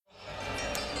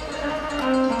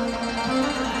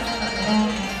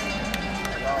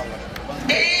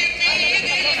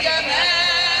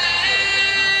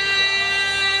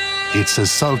it's a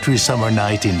sultry summer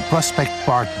night in Prospect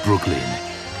Park, Brooklyn,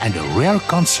 and a rare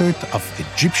concert of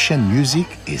Egyptian music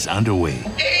is underway.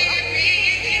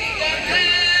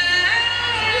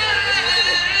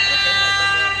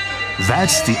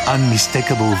 That's the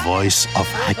unmistakable voice of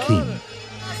Hakim.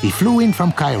 He flew in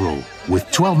from Cairo with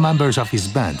 12 members of his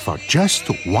band for just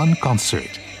one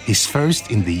concert, his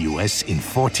first in the US in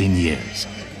 14 years.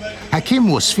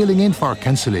 Hakim was filling in for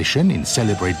cancellation in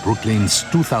Celebrate Brooklyn's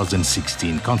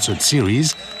 2016 concert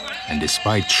series, and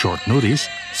despite short notice,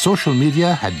 social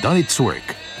media had done its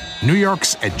work. New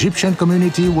York's Egyptian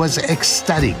community was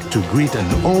ecstatic to greet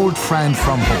an old friend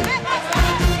from home.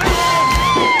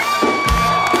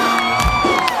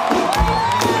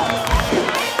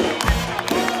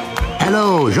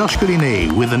 Hello, Georges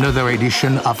Collinet with another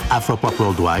edition of Afropop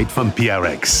Worldwide from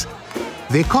PRX.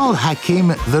 They call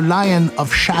Hakim the lion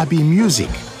of shabby music.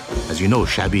 As you know,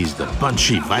 shabby is the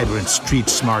punchy, vibrant,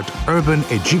 street-smart, urban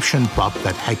Egyptian pop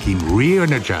that Hakim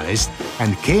re-energized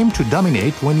and came to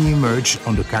dominate when he emerged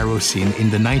on the Cairo scene in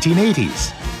the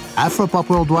 1980s. Afropop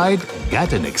Worldwide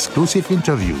got an exclusive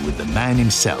interview with the man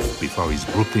himself before his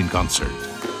Brooklyn concert.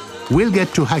 We'll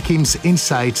get to Hakim's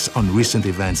insights on recent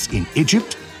events in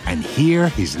Egypt and hear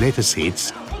his latest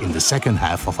hits in the second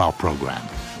half of our program.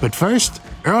 But first,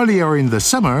 earlier in the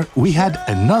summer, we had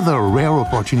another rare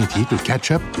opportunity to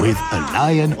catch up with a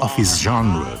lion of his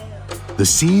genre. The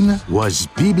scene was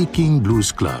B.B. King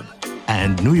Blues Club,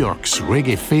 and New York's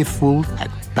reggae faithful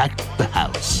had packed the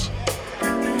house.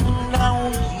 Now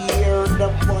hear the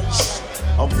voice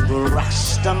of the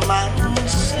Rastaman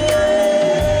say.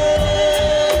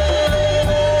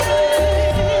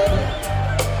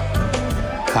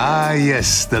 Ah,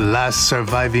 yes, the last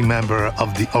surviving member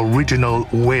of the original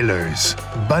Wailers,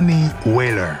 Bunny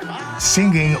Wailer,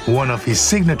 singing one of his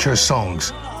signature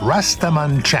songs,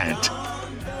 Rastaman Chant.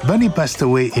 Bunny passed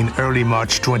away in early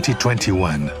March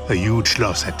 2021, a huge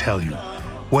loss, I tell you.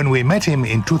 When we met him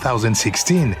in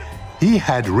 2016, he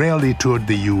had rarely toured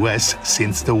the US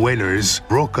since the Wailers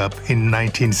broke up in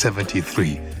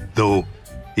 1973, though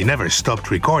he never stopped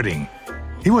recording.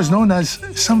 He was known as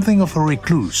something of a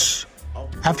recluse.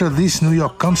 After this New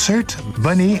York concert,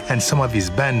 Bunny and some of his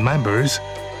band members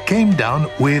came down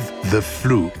with the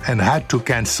flu and had to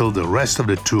cancel the rest of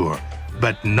the tour,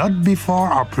 but not before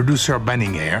our producer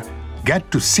Banninger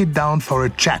got to sit down for a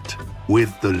chat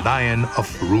with the lion of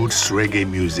roots reggae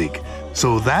music.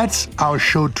 So that's our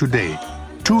show today.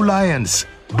 Two lions,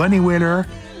 Bunny Wailer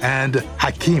and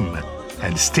Hakim.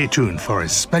 And stay tuned for a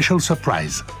special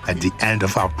surprise at the end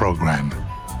of our program.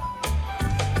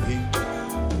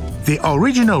 The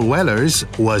original Wailers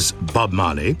was Bob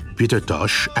Marley, Peter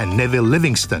Tosh, and Neville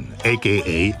Livingston,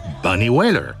 a.k.a. Bunny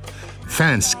Wailer.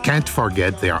 Fans can't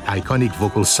forget their iconic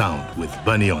vocal sound with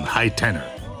Bunny on high tenor.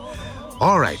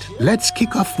 All right, let's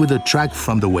kick off with a track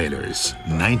from the Wailers,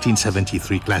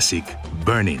 1973 classic,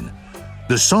 Burnin'.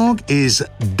 The song is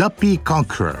Duppy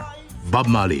Conqueror. Bob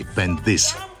Marley penned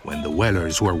this when the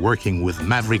Wailers were working with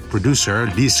maverick producer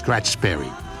Lee Scratch Perry.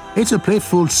 It's a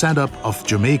playful stand-up of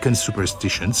Jamaican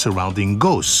superstition surrounding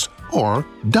ghosts, or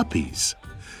duppies.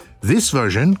 This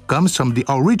version comes from the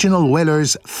original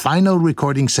Wailers' final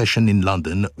recording session in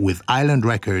London with Island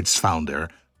Records founder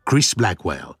Chris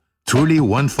Blackwell. Truly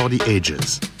one for the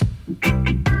ages.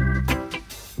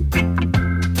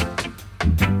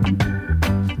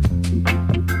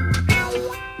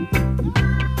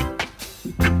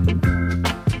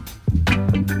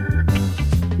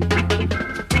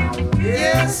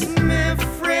 Yes, my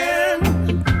friend,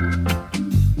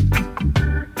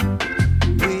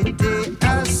 we did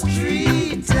a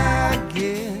street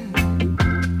again.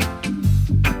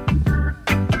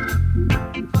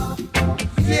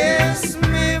 Yes,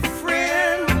 my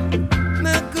friend,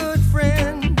 my good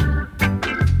friend.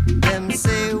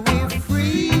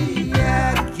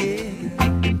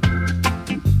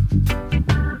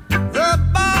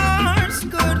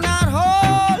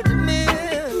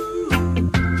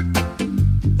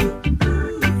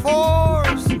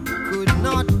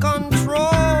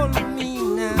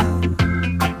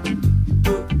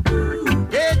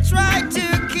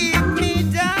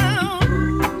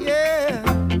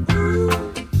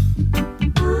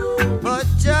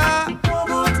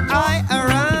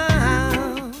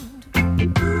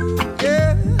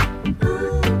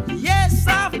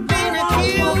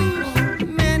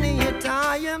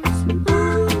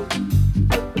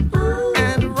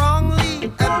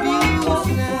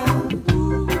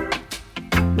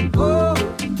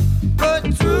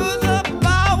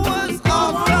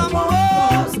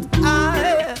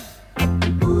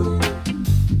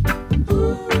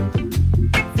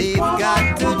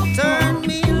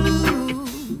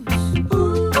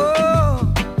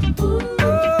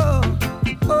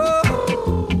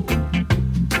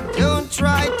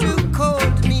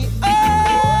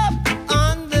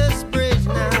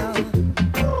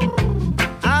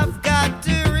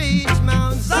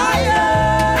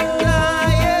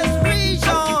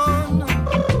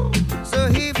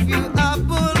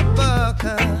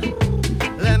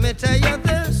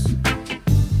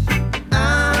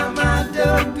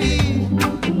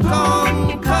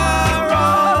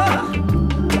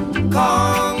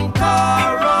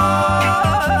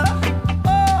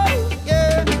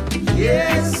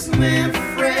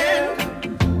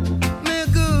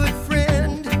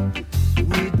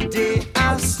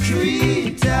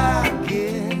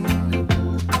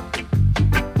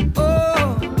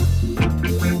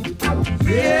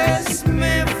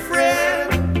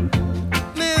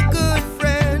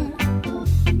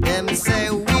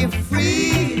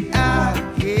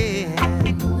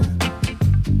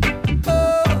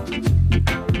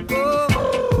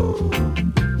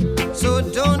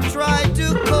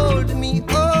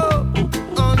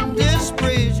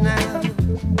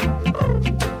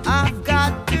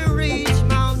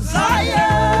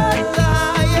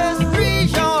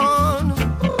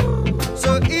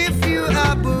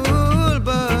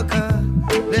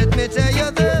 tell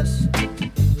you this.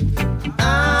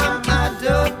 I'm a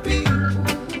dopey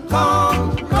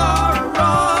conqueror.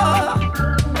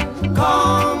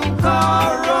 Conqueror.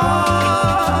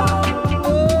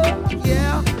 Oh,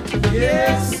 yeah.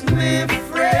 Yes, my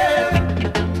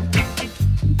friend.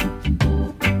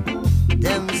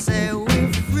 Them say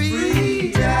we're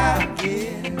free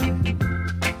again.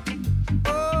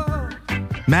 Oh.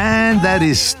 Man, that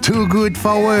is too good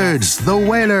for words. The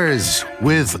Wailers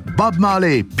with Bob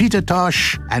Marley, Peter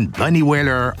Tosh, and Bunny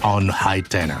Wailer on high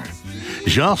tenor.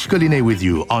 Georges Collinet with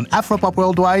you on Afropop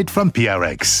Worldwide from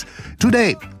PRX.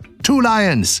 Today, two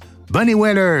lions, Bunny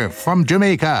Wailer from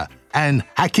Jamaica and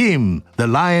Hakim, the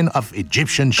lion of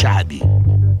Egyptian Shabi.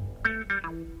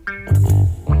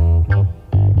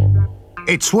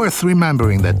 It's worth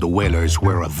remembering that the Wailers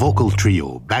were a vocal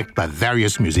trio backed by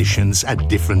various musicians at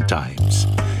different times.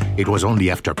 It was only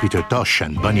after Peter Tosh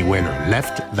and Bunny Wailer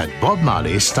left that Bob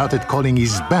Marley started calling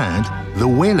his band the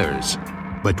Wailers.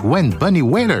 But when Bunny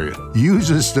Wailer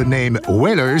uses the name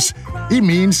Wailers, he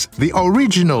means the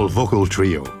original vocal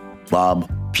trio.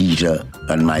 Bob, Peter,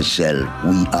 and myself,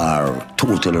 we are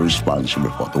totally responsible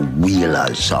for the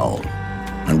Wailers sound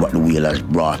and what the Wailers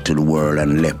brought to the world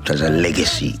and left as a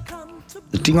legacy.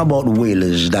 The thing about the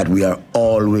Wailers is that we are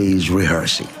always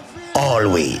rehearsing.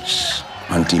 Always.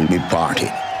 Until we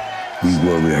parted. We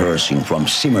were rehearsing from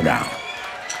Simmer Down.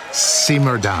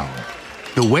 Simmer Down.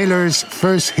 The Wailers'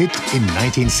 first hit in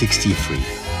 1963,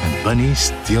 and Bunny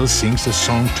still sings the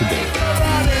song today.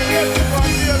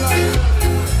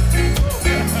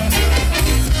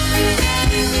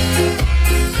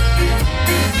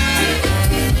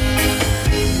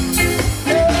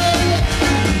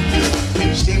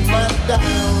 Simmer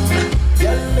down,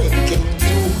 you're making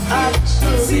too hot.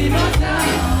 Simmer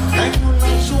down, and you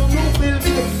know so you will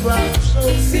be proud. So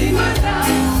simmer down,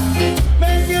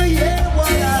 man, you hear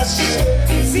what I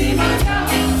say. Simmer down,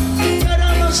 but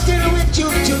I'm still with you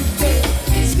today.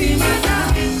 Simmer down,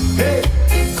 hey,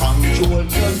 control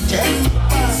your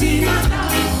temper. Simmer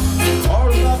down,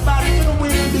 or the battle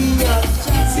will be yours.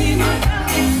 Simmer down,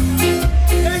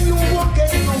 and you won't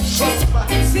get no supper.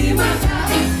 Simmer down.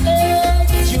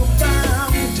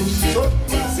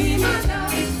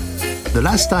 The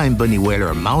last time Bunny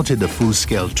Wailer mounted a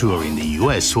full-scale tour in the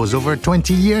US was over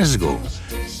 20 years ago.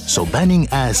 So Banning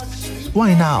asked,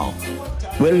 why now?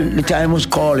 Well, the time was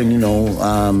calling,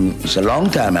 it's a long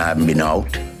time I haven't been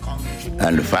out.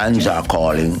 And the fans are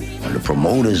calling, and the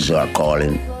promoters are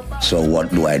calling. So what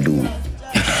do I do?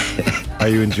 Are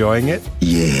you enjoying it?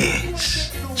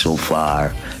 Yes. So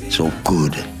far, so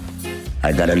good.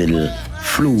 I got a little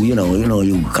flu, you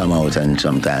come out and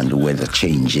sometimes the weather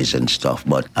changes and stuff,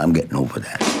 but I'm getting over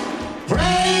that.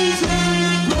 Praise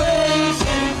him, praise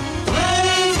him,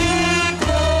 praise him,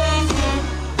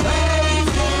 praise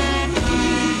him,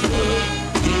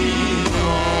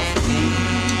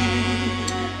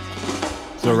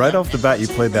 So right off the bat, you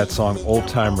played that song, Old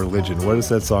Time Religion. What does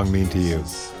that song mean to you?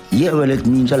 Yeah, well, it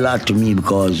means a lot to me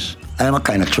because I'm a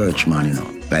kind of church man,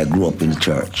 I grew up in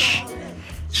church.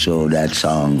 So that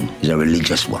song is a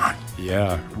religious one.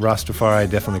 Yeah, Rastafari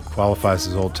definitely qualifies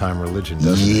as old-time religion,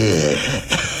 doesn't it? Yeah.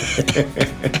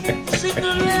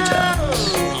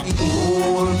 The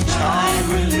old time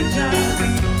religion,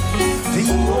 the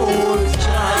old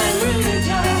time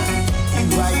religion,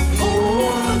 right,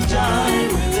 old time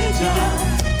religion,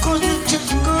 'cause it's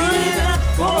just good enough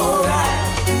for that.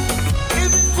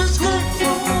 If it was good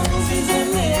for Moses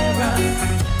and Aaron,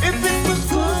 if it was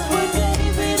good for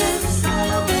David and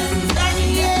Solomon, then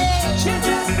yeah,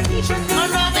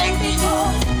 none of them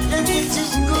before, and it's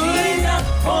just good enough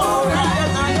for that.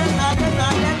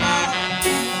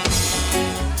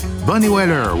 Bunny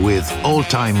Wailer with Old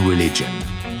Time Religion.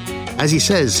 As he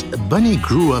says, Bunny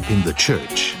grew up in the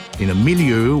church, in a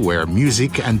milieu where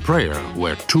music and prayer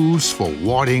were tools for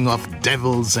warding off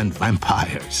devils and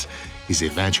vampires. His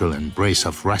eventual embrace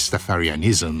of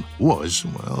Rastafarianism was,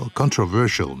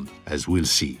 controversial, as we'll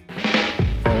see.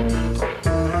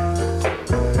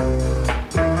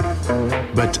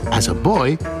 But as a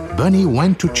boy, Bunny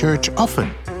went to church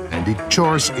often and did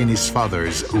chores in his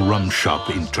father's rum shop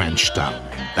in Trench Town.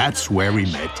 That's where he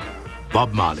met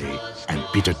Bob Marley and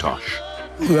Peter Tosh.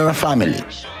 We're a family.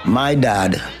 My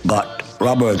dad got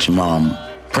Robert's mom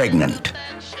pregnant.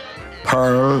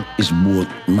 Pearl is both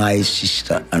my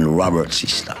sister and Robert's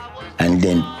sister. And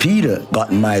then Peter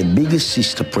got my biggest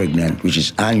sister pregnant, which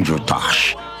is Andrew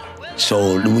Tosh.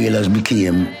 So the Wailers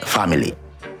became family.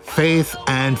 Faith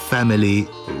and family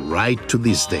right to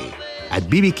this day. At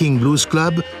B.B. King Blues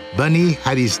Club, Bunny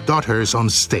had his daughters on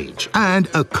stage and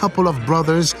a couple of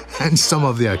brothers and some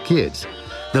of their kids.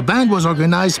 The band was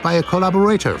organized by a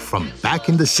collaborator from back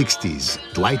in the 60s,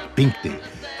 Dwight Pinkney,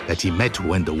 that he met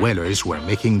when the Wailers were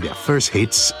making their first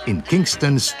hits in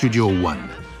Kingston Studio One,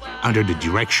 under the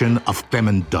direction of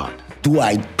Clement Dodd.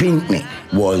 Dwight Pinkney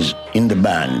was in the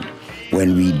band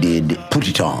when we did Put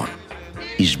It On.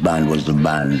 His band was the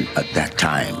band at that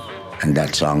time, and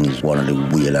that song is one of the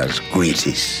Wailers'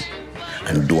 greatest.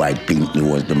 And Dwight Pinkney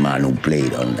was the man who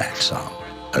played on that song,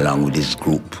 along with his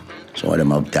group. Some of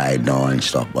them have died now and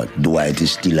stuff, but Dwight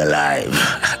is still alive.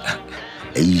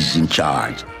 He's in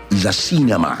charge. He's a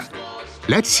senior man.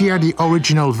 Let's hear the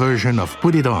original version of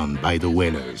Put It On by the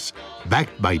Wailers,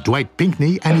 backed by Dwight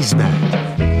Pinkney and his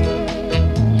band.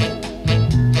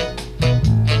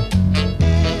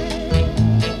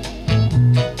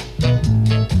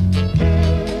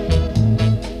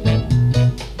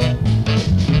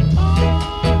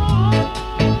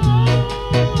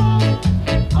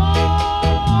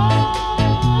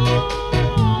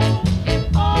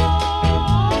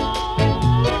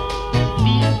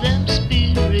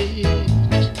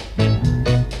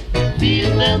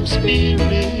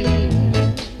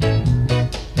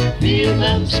 Feel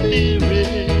them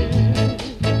spirit.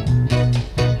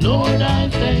 Lord, I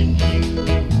thank you.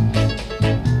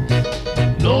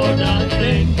 Lord, I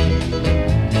thank you.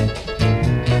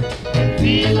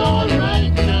 Feel all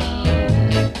right now.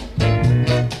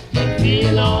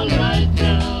 Feel all right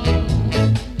now.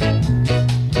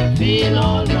 Feel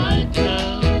all right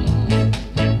now.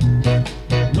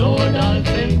 Lord, I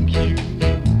thank you.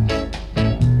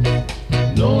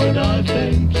 Lord, I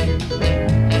thank you.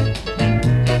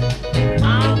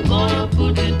 I'm gonna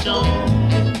put it on.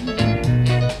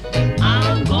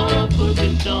 I'm gonna put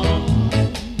it on.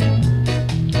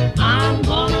 I'm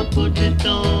gonna put it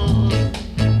on.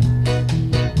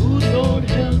 Good Lord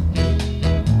help me.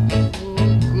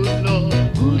 Oh,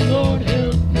 good Lord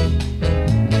help me.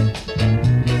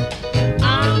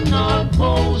 I'm not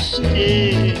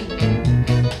boasting.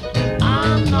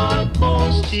 I'm not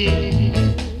boasting.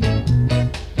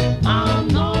 I'm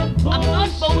not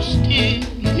boasting,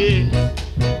 yeah.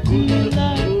 Good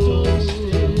like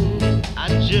toasting. I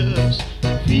just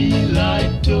feel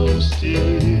like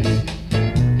toasting.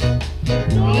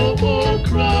 No more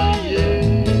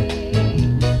crying.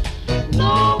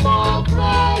 No more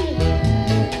crying.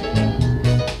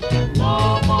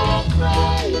 No more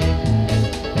crying.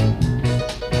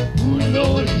 Good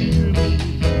Lord, hear me.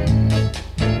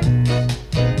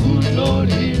 Good Lord,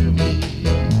 hear me.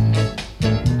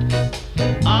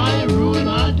 I rule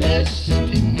my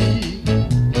destiny.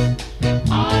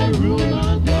 I rule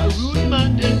my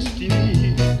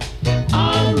destiny.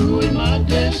 I rule my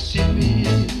destiny.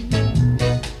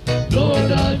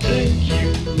 Lord, I thank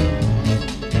you.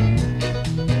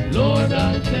 Lord,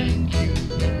 I thank you.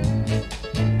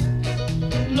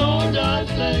 Lord, I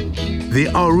thank you.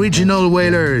 The original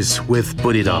Wailers with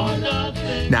Put It On.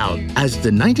 Now, as the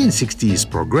 1960s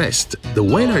progressed, the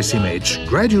Wailers' image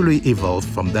gradually evolved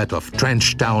from that of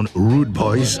Trench Town rude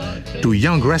boys to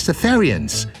young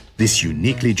Rastafarians. This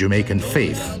uniquely Jamaican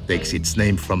faith takes its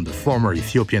name from the former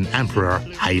Ethiopian emperor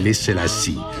Haile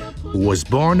Selassie, who was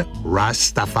born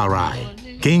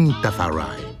Rastafari, King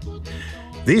Tafari.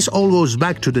 This all goes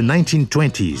back to the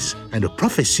 1920s and a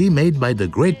prophecy made by the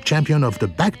great champion of the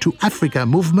Back to Africa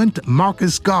movement,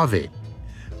 Marcus Garvey.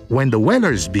 When the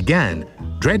Wailers began,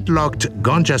 dreadlocked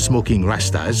ganja-smoking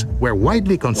Rastas were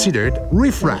widely considered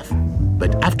riffraff.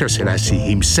 But after Selassie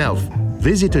himself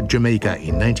visited Jamaica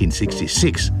in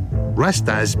 1966,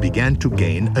 Rastas began to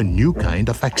gain a new kind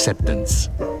of acceptance.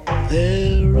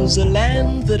 There is a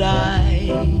land that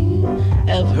I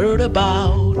have heard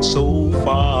about so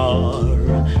far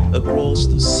across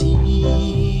the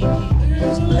sea.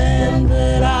 There's a land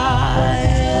that I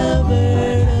have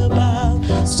heard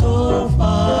about so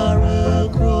far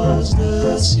across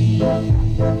the sea.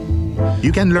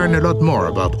 You can learn a lot more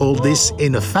about all this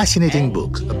in a fascinating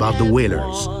book about the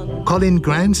Wailers. Colin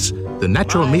Grant's The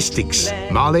Natural Mystics,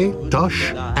 Marley,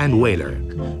 Tosh, and Wailer.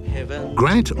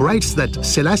 Grant writes that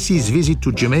Selassie's visit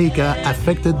to Jamaica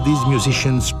affected these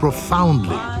musicians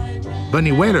profoundly.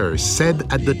 Bunny Wailer said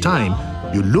at the time,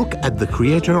 "You look at the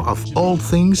creator of all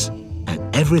things and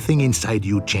everything inside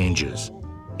you changes.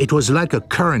 It was like a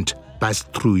current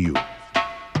passed through you."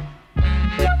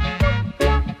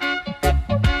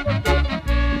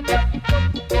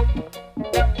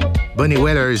 Bunny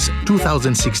Wailer's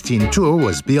 2016 tour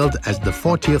was billed as the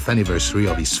 40th anniversary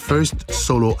of his first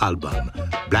solo album,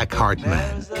 Black Heart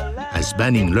Man. As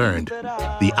Banning learned,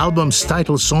 the album's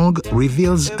title song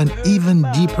reveals an even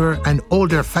deeper and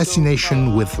older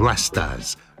fascination with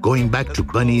Rastas, going back to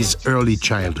Bunny's early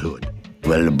childhood.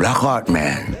 Well, the Black Heart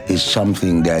Man is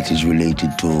something that is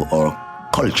related to our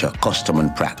culture, custom,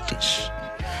 and practice.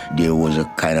 There was a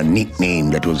kind of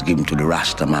nickname that was given to the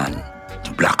Rasta man,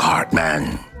 the Black Heart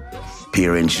Man.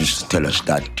 Parents used to tell us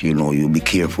that, you be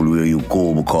careful where you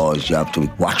go because you have to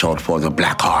watch out for the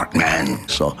Black Heart Man.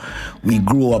 So we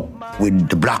grew up with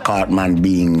the Black Heart Man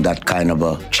being that kind of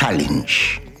a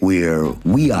challenge. Where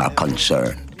we are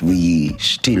concerned, we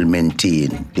still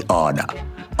maintain the order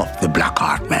of the Black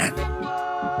Heart Man.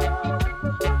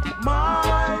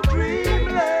 My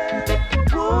dreamland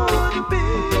would be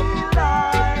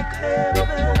like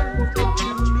heaven to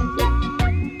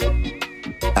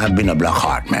me. I've been a Black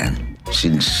Heart Man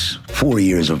since 4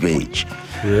 years of age.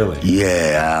 Really?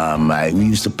 Yeah, we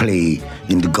used to play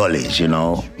in the gullies,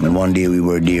 And one day we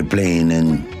were there playing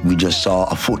and we just saw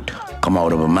a foot come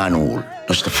out of a manhole,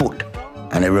 just a foot.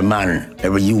 And every man,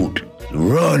 every youth,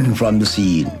 run from the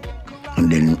scene.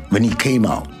 And then when he came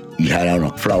out, he had on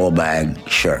a flower bag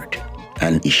shirt.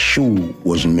 And his shoe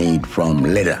was made from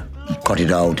leather. He cut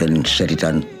it out and set it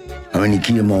on. And when he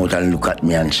came out and looked at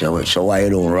me and said, well, so why you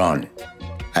don't run?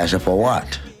 I said, for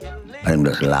what? And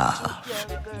he just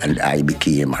laughed. And I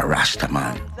became a Rasta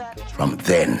man. From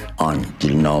then on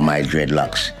till now, my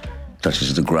dreadlocks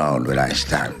touches the ground when I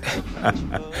stand.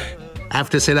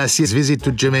 After Selassie's visit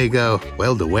to Jamaica,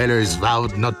 well, the Wailers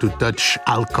vowed not to touch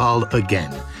alcohol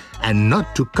again and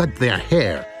not to cut their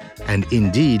hair. And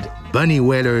indeed, Bunny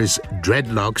Wailer's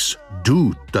dreadlocks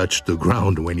do touch the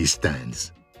ground when he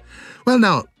stands. Well,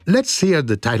 now, let's hear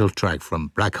the title track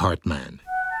from Black Heart Man.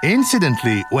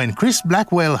 Incidentally, when Chris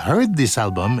Blackwell heard this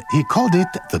album, he called it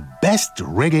the best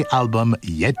reggae album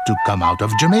yet to come out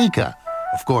of Jamaica.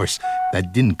 Of course,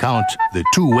 that didn't count the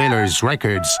two Wailers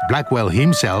records Blackwell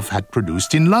himself had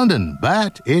produced in London,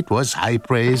 but it was high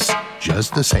praise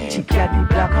just the same. She got the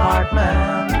Black Heart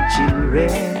Man,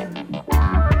 children.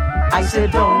 I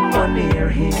said don't go near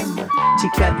him. She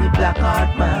got the Black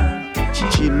Heart Man,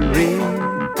 children.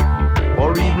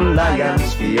 Or even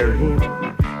lions fear him.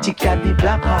 She got the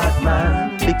Black Heart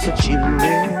Man, little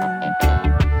children.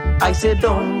 I said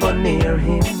don't go near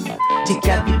him. She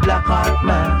got the Black Heart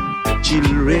Man,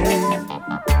 children.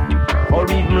 Or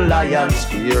even lions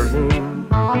fear him.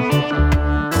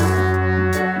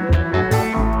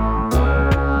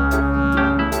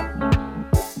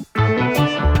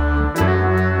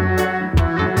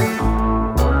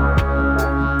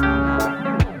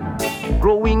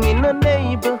 Growing in a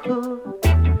neighborhood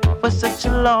for such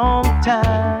a long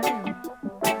time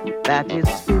that is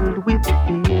filled with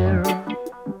fear.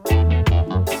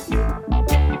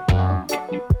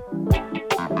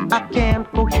 I can't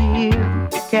go here,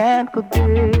 can't go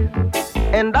there,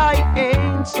 and I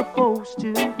ain't supposed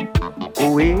to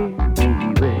go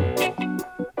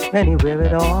anywhere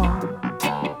at all.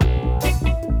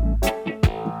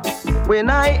 When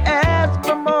I asked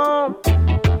my mom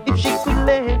if she could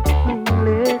let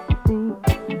me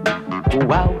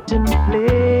go out and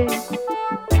play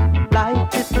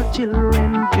like little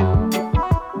children do,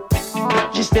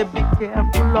 she said, be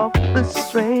careful of the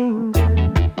stranger,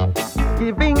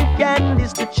 giving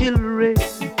candies to children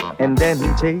and then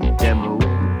take them away.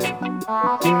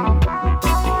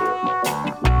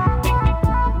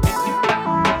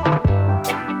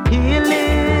 He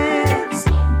lives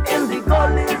in the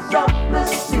gullies of the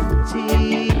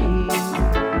city.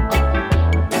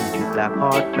 The Black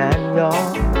Heart Man,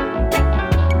 y'all.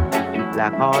 The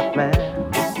Black Heart Man.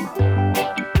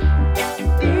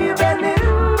 Even in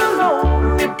the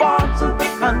lonely parts of the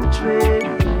country,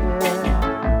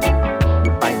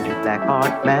 you find the Black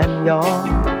Heart Man, y'all.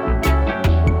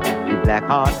 The Black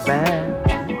Heart Man.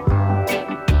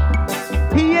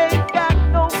 He ain't got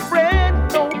no friend,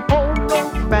 no home, no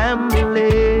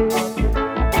family.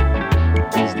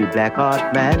 He's the Black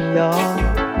Heart Man, y'all.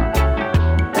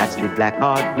 That's the Black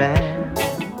Heart Man.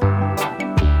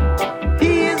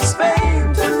 He is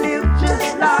famed to live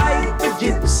just like a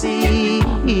gypsy.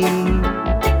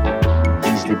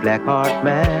 He's the Black Heart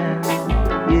Man,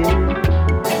 yeah.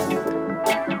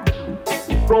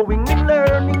 Growing and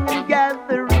learning and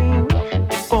gathering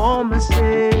for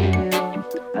myself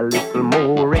a little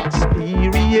more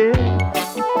experience,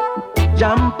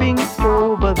 jumping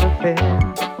over the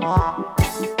fence.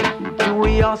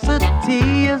 Curiosity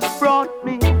has brought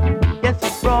me, yes,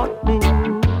 it brought me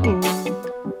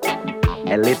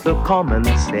a little common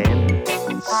sense,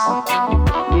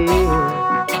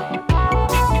 yeah.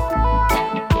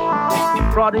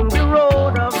 Prodding the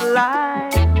road of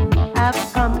life,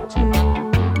 I've come to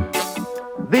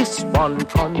this one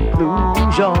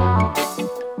conclusion: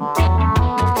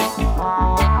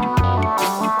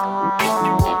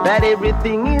 that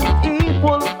everything is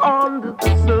equal under the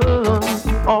sun.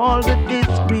 All that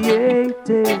is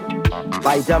created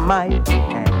by the mighty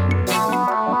hand.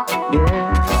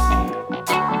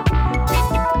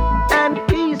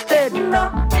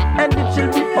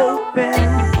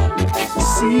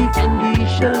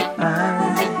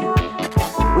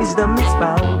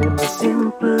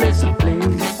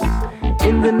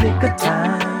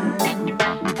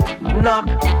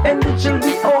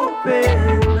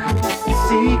 open,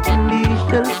 seeking ye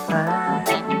shall find.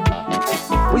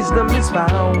 Wisdom is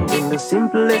found in the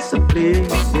simplest of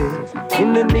places,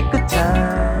 in the nick of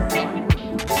time.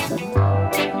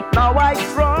 Now I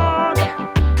trod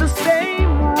the same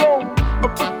road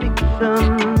of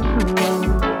affliction,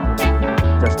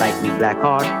 just like the black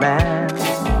heart man,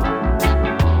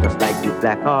 just like the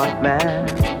black heart man.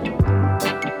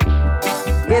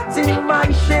 Getting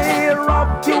my share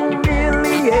of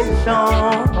humiliation,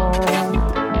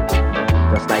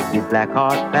 just like the black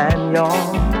heart man,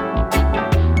 y'all.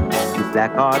 The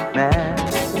black heart man.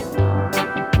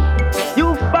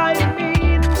 You find me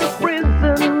in the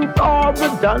prisons or the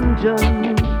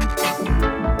dungeon,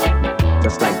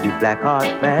 just like the black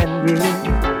heart man,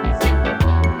 yes.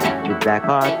 The black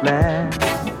heart man.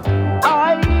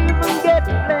 I even get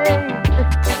played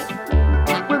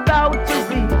without a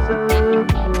reason,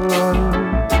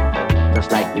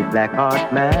 just like the black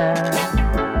heart man,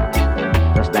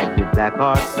 just like the black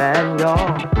heart man,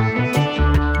 y'all.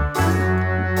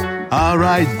 All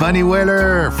right, Bunny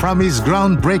Wailer from his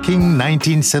groundbreaking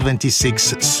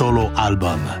 1976 solo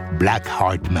album, Black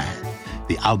Heart Man.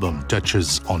 The album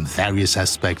touches on various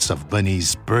aspects of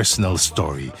Bunny's personal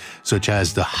story, such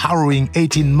as the harrowing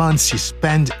 18 months he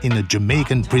spent in a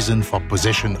Jamaican prison for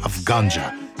possession of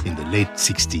ganja in the late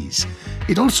 60s.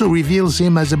 It also reveals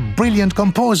him as a brilliant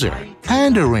composer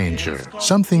and arranger,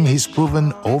 something he's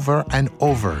proven over and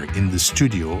over in the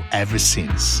studio ever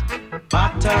since.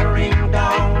 Battering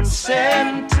down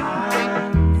sentence,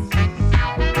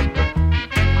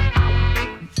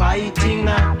 fighting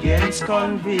against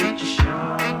conviction.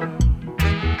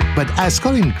 But as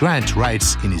Colin Grant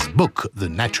writes in his book, The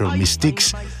Natural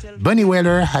Mystics, Bunny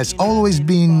Wailer has always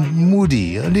been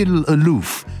moody, a little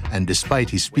aloof, and despite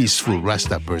his peaceful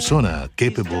Rasta persona,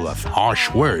 capable of harsh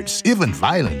words, even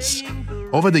violence.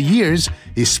 Over the years,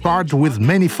 he sparred with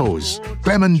many foes,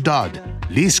 Clement Dodd,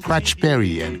 Lee Scratch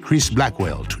Perry, and Chris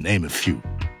Blackwell, to name a few.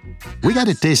 We got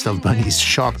a taste of Bunny's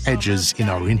sharp edges in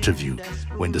our interview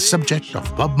when the subject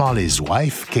of Bob Marley's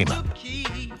wife came up.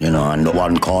 You know, and the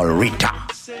one called Rita.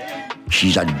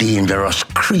 She's a dangerous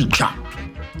creature.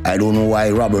 I don't know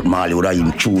why Robert Marley would have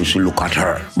even choose to look at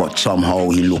her, but somehow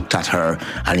he looked at her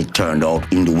and it turned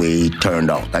out in the way it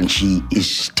turned out. And she is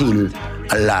still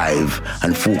alive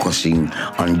and focusing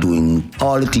on doing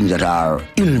all the things that are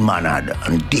ill-mannered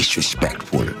and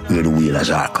disrespectful where the Wailers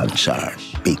are concerned.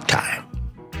 Big time.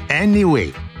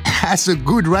 Anyway, as a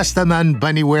good Rastaman,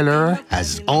 Bunny Wailer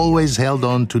has always held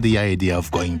on to the idea of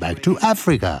going back to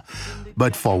Africa.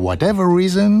 But for whatever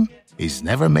reason, he's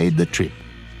never made the trip.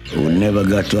 We never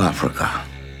got to Africa.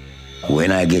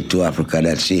 When I get to Africa,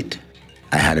 that's it.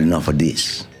 I had enough of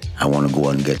this. I want to go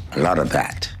and get a lot of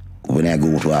that. When I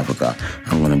go to Africa,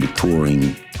 I'm going to be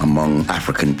touring among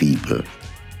African people.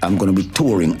 I'm going to be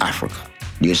touring Africa.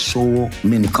 There's so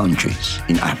many countries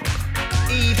in Africa.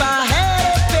 If I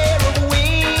had a pair of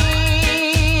wings,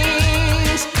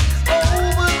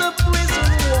 over the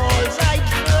prison walls I'd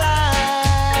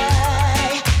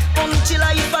fly, until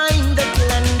I find the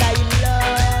land I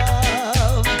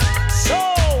love so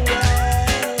well,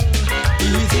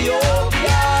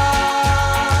 Ethiopia.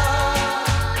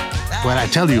 Well, I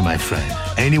tell you, my friend,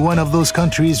 any one of those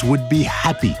countries would be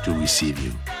happy to receive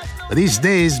you. These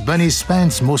days, Bunny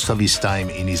spends most of his time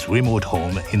in his remote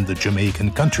home in the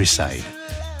Jamaican countryside.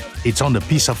 It's on a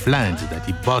piece of land that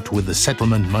he bought with the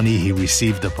settlement money he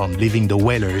received upon leaving the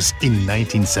Wailers in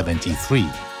 1973.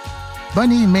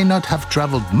 Bunny may not have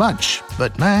traveled much,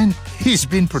 but man, he's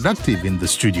been productive in the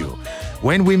studio.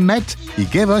 When we met, he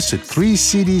gave us a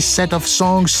 3-CD set of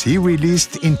songs he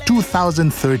released in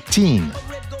 2013.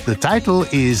 The title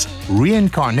is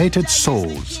Reincarnated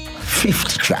Souls.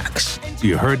 50 tracks.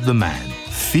 You heard the man.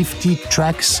 50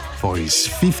 tracks for his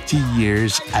 50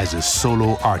 years as a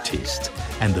solo artist.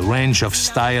 And the range of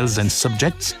styles and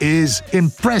subjects is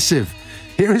impressive.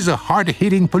 Here is a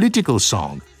hard-hitting political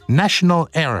song, National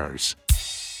Errors.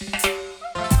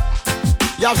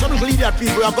 You have some idiot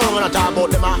people who are going to talk about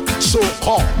them are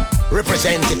so-called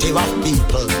representative of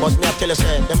people. But me have tell you,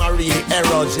 say, them are really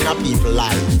errors in a people's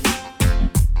life.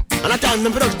 And I tell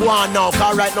them, just go on now,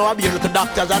 because right now I be little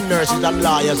doctors and nurses and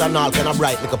lawyers and all kind of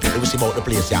bright little people we see about the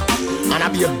place, yeah. And I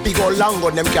be a big old long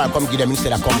gun them can come give them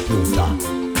instead of computer.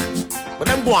 But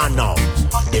them go on now.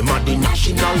 Them are the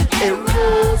national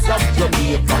heroes of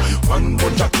Jamaica. One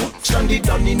bunch of cooks and they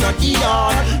done in a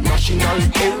yard. National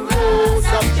heroes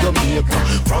of Jamaica.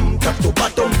 From top to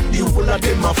bottom, the whole of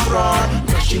them are fraud.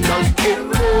 National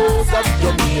heroes of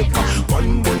Jamaica.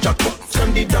 One bunch of cooks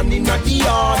and the done in the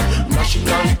yard.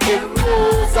 National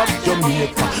heroes of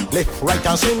Jamaica. Left, right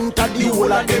and center, the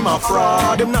whole of them are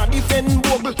fraud. Them not defend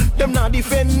Bogle, them not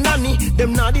defend Nanny,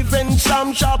 them not defend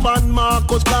Sam Sharp and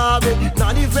Marcus Garvey,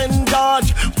 not defend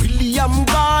George, William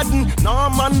Garden,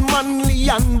 Norman Manley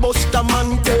and Buster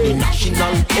Mante. The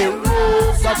national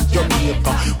heroes of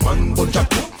Jamaica. One bunch of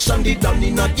cooks and the done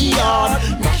in the yard.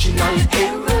 National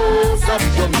heroes of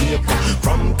Jamaica.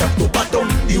 From top to bottom,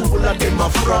 the whole of them are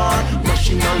fraud.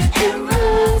 National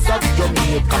heroes of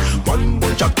Jamaica. One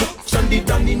bunch of cooks and the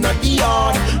done in the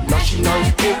yard. National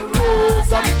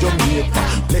heroes of Jamaica.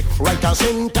 Left, right and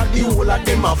center, the whole of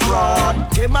them are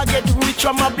fraud. Them a get rich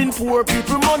from having poor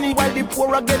people money, while the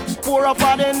poor a get poorer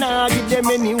for them nah give them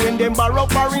any. When them borrow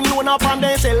foreign loan upon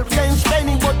themselves, then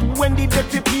spending. But when the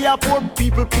debt we pay, poor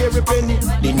people pay every penny.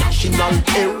 The national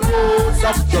heroes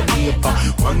of Jamaica.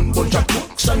 One bunch of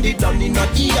cooks and the done in the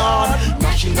yard.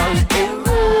 National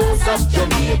heroes of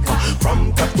Jamaica.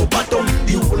 From top to bottom,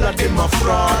 the whole of them are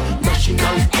fraud.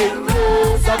 National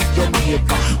heroes of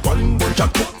Jamaica. One bunch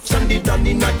of cooks and the done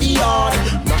in the yard.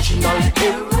 National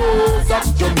heroes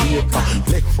of Jamaica.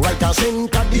 Left, right and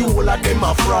center, the whole of them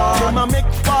are fraud. Them a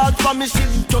make false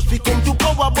promises just to come to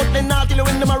power, but they not till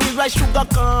when them a real like sugar,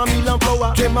 caramel and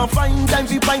flour. Them a find time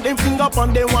to find them finger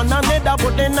on them one another,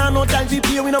 but they not no time to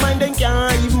pay. We no mind them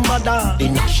can't even bother. The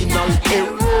national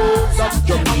heroes of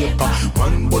Jamaica.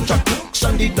 One bunch of cooks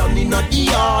and the done in the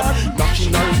yard.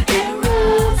 National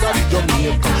heroes of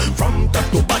Jamaica. From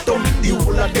top to bottom, the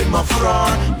whole of them are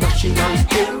fraud. National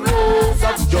heroes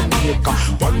of Jamaica.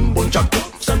 One bunch of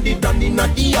cooks and the done in the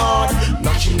yard.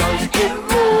 National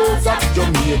heroes of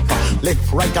Jamaica.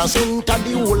 Left, right and center,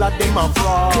 the whole of them are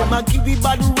fraud. Them a give it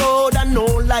bad road and no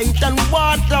light and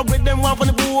water. With them off on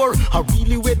the poor, I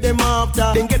really with them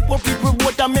after. Then get poor people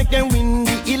vote and make them win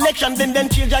the election. Then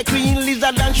change like Queen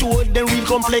Lizard and show them real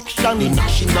complexion. The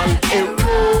national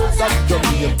heroes of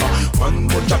Jamaica. One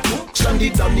bunch of cooks and the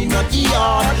done in the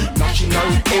yard. National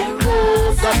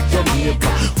heroes of Jamaica.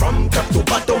 From top to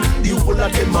bottom, the whole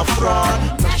of them are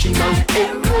fraud. National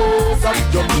heroes of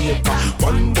Jamaica.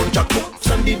 One bunch of cooks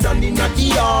and the done in the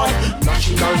yard.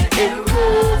 National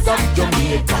heroes of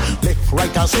Jamaica. Left,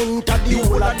 right and center, the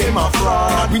whole of them are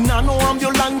fraud. We now know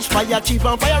ambulance, fire chief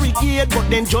and fire brigade, but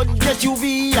then judge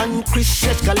SUV and Chris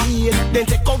Escalade. Then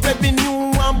take out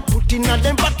revenue and put in a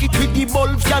them pocket with the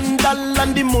bulb scandal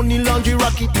and the money laundry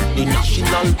racket. The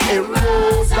national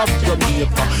heroes of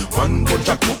Jamaica. One bunch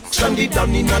of cooks and the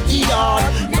done in the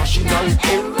yard. National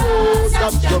heroes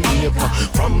of Jamaica.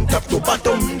 From top to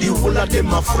bottom, the whole of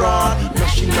them are fraud.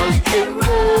 National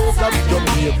heroes of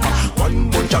Jamaica. One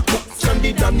bunch of cooks and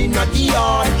the done in the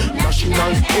yard.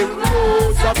 National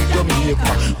heroes of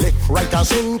Jamaica. Left, right and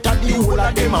center, the whole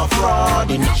of them are fraud.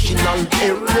 The national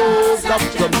heroes of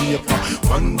Jamaica.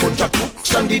 One bunch of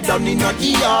cooks and the done in the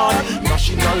yard.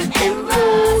 National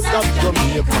heroes of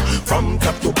Jamaica. From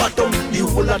top to bottom, the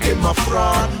whole of them are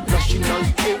fraud. National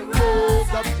heroes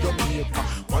of Jamaica.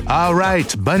 All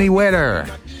right, Bunny Wailer.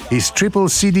 His triple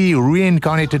CD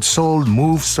Reincarnated Soul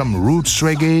moves from roots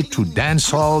reggae to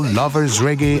dancehall, lovers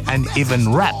reggae, and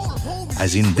even rap.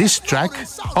 As in this track,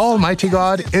 Almighty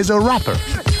God is a rapper.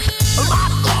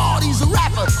 Almighty God, he's a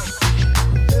rapper.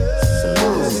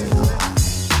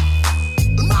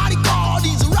 Almighty God,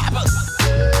 he's a rapper.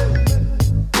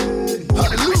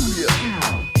 Hallelujah.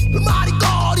 Almighty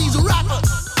God, he's a rapper.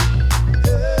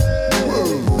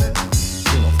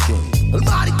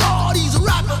 Almighty God, he's a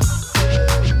rapper.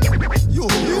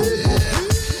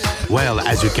 Well,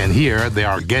 as you can hear, there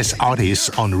are guest artists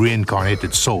on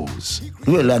Reincarnated Souls.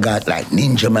 Well, I got like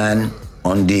Ninja Man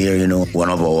on there, you know, one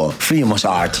of our famous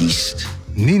artists.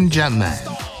 Ninja Man,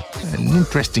 an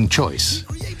interesting choice.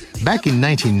 Back in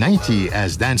 1990,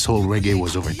 as dancehall reggae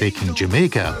was overtaking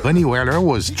Jamaica, Bunny Wailer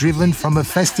was driven from a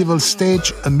festival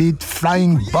stage amid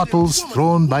flying bottles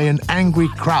thrown by an angry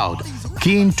crowd,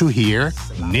 keen to hear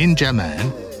Ninja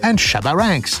Man and Shabba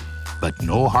Ranks, but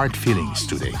no hard feelings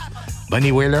today.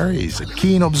 Bunny Wailer is a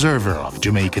keen observer of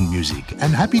Jamaican music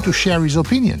and happy to share his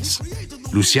opinions.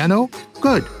 Luciano?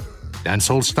 Good.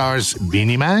 Dancehall stars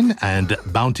Beenie Man and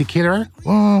Bounty Killer?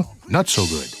 Well, not so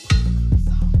good.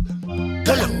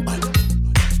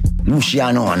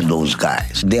 Luciano and those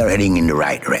guys, they're heading in the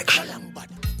right direction.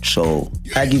 So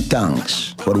I give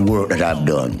thanks for the work that I've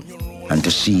done and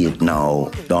to see it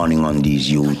now dawning on these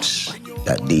youths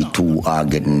that they too are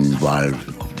getting involved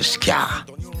with the ska,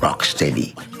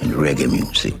 rocksteady, and reggae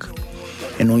music.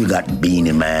 You know, you got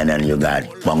Beenie Man and you got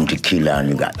Bounty Killer and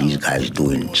you got these guys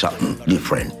doing something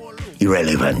different,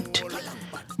 irrelevant.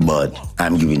 But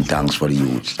I'm giving thanks for the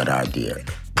youths that are there.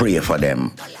 Pray for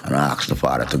them and ask the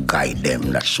Father to guide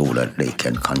them so that they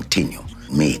can continue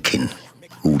making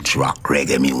roots rock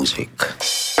reggae music.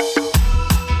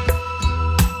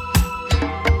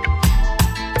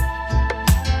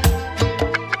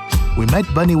 We met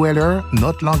Bunny Wailer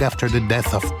not long after the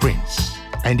death of Prince,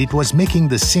 and it was making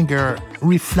the singer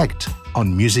reflect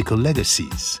on musical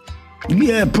legacies.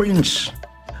 Yeah, Prince.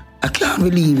 I can't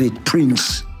believe it.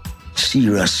 Prince.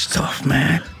 Serious stuff,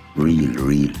 man.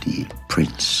 Real deal.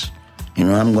 Prince. You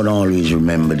know, I'm going to always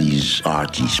remember these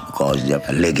artists because they have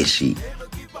a legacy.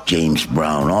 James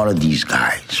Brown, all of these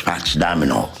guys, Fats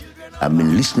Domino. I've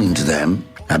been listening to them.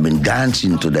 I've been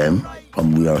dancing to them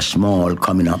from we were small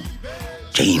coming up.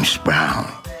 James Brown.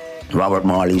 Robert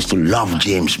Marley used to love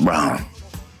James Brown.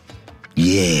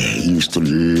 Yeah, he used to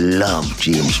love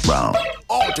James Brown.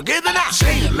 All together now,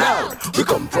 say it loud. We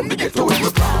come from the ghetto and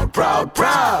we're proud, proud,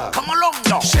 proud. Come along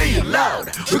now, say it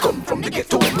loud. We come from the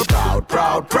ghetto and we're proud,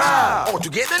 proud, proud. All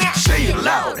together now, say it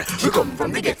loud. We come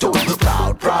from the ghetto and we're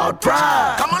proud, proud,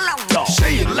 proud. Come along now,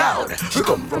 say it loud. We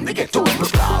come from the ghetto and we're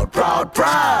proud, proud,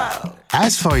 proud.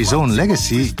 As for his own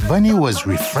legacy, Bunny was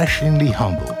refreshingly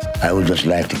humble. I would just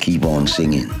like to keep on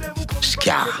singing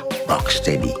ska,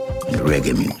 rocksteady, and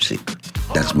reggae music.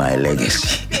 That's my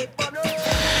legacy.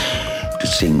 To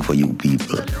sing for you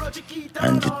people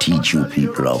and to teach you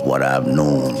people of what I've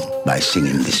known by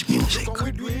singing this music.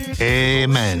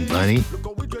 Amen, Bunny.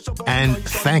 And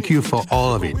thank you for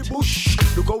all of it.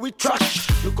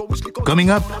 Coming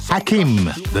up, Hakim,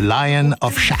 the Lion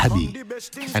of Sha'bi,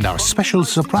 and our special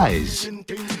surprise.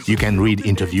 You can read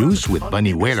interviews with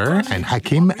Bunny Wailer and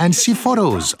Hakim and see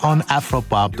photos on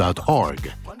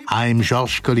afropop.org. I'm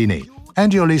Georges Collinet,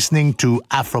 and you're listening to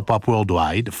Afropop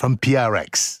Worldwide from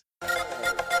PRX.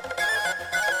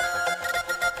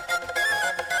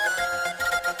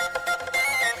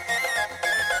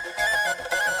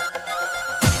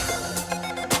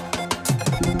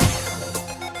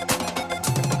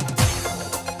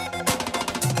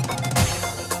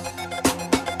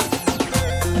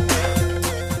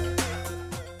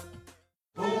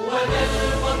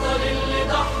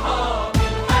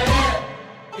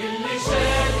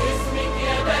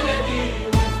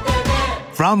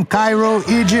 From Cairo,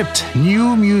 Egypt,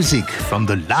 new music from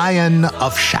the Lion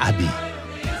of Sha'bi.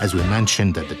 As we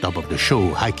mentioned at the top of the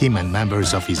show, Hakim and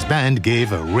members of his band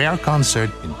gave a rare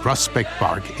concert in Prospect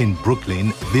Park in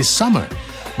Brooklyn this summer.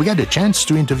 We got a chance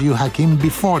to interview Hakim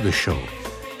before the show.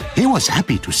 He was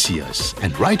happy to see us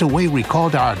and right away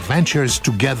recalled our adventures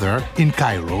together in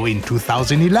Cairo in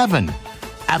 2011.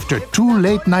 After 2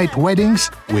 late-night weddings,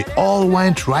 we all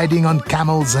went riding on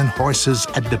camels and horses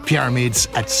at the pyramids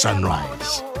at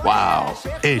sunrise. Wow,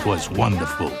 it was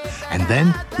wonderful. And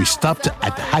then we stopped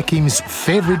at Hakim's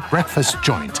favorite breakfast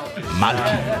joint,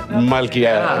 Malki.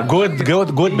 Malki,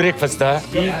 good breakfast, huh?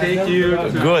 Thank you.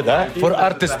 Good, huh? For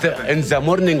artists, in the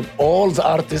morning, all the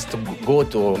artists go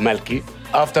to Malki.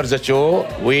 After the show,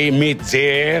 we meet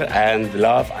there and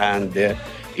laugh and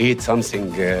eat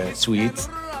something sweet.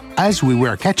 As we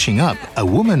were catching up, a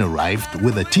woman arrived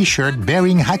with a T-shirt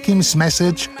bearing Hakim's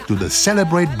message to the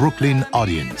Celebrate Brooklyn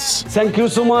audience. Thank you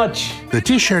so much. The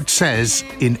T-shirt says,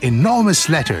 in enormous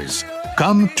letters,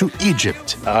 "Come to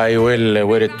Egypt." I will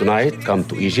wear it tonight, come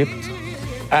to Egypt.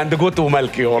 And go to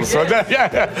Malki also.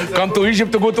 Come to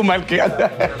Egypt to go to Malki.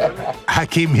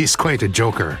 Hakim is quite a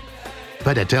joker.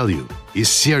 But I tell you, he's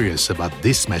serious about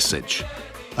this message.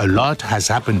 A lot has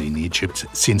happened in Egypt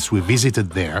since we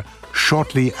visited there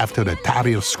shortly after the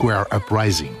Tahrir Square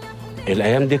uprising.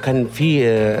 الايام دي كان في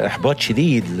احباط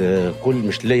شديد لكل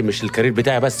مش الكارير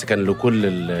بتاعي بس كان لكل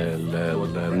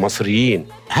المصريين.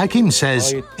 Hakim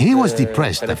says he was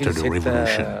depressed after the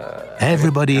revolution.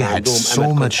 Everybody had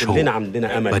so much hope.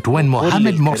 But when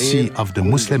Mohamed Morsi of the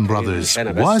Muslim Brothers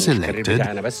was elected,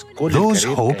 those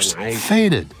hopes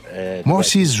faded.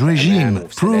 Morsi's regime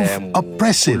proved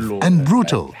oppressive and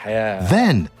brutal.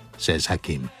 Then, says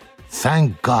Hakim,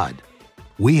 thank God,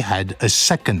 we had a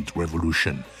second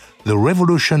revolution, the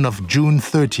revolution of June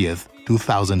 30th,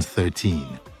 2013.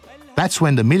 That's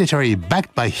when the military,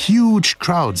 backed by huge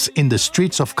crowds in the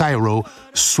streets of Cairo,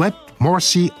 swept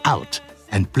Morsi out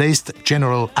and placed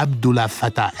General Abdullah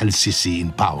Fattah el-Sisi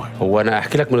in power. هو أنا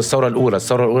أحكي لك من الثورة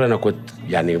الأولى أنا كنت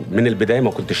يعني من البداية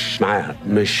ما كنتش معاها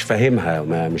مش فاهمها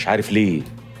مش عارف ليه.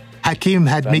 Hakim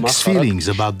had mixed feelings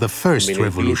about the first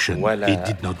revolution. He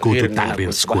did not go to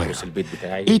Tahrir Square.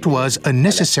 It was a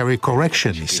necessary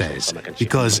correction, he says,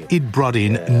 because it brought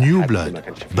in new blood,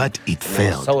 but it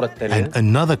failed, and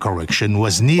another correction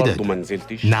was needed.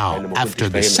 Now, after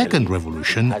the second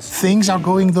revolution, things are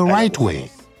going the right way.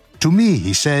 To me,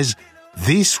 he says,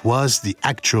 this was the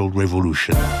actual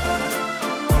revolution.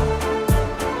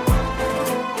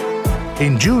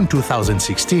 In June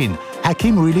 2016,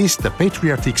 Hakim released a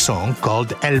patriotic song called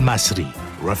El Masri,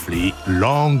 roughly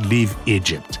Long Live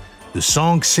Egypt. The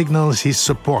song signals his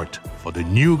support for the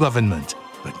new government,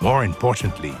 but more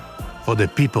importantly, for the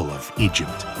people of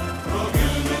Egypt.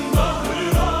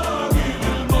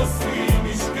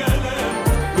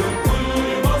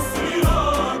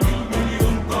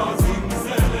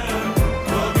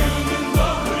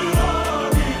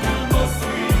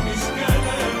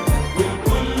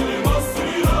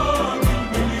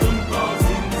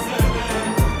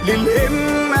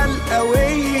 للهمة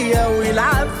القوية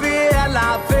والعافية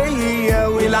العافية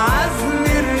والعزم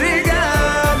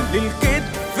الرجال،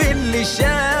 للكتف اللي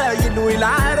شايل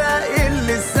والعرق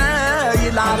اللي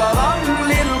سايل على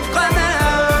رمل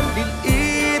القناة،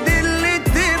 للإيد اللي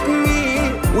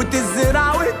تبني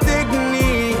وتزرع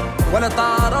وتجني ولا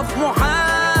تعرف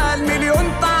محال.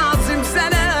 مليون تعظيم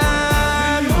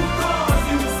سلام،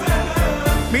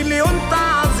 مليون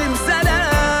تعظيم سلام.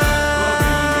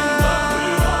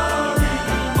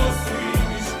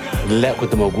 لا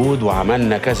كنت موجود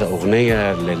وعملنا كذا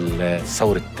أغنية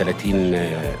للثورة 30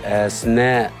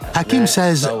 أثناء. Hakim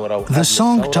says the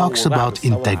song talks about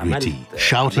integrity,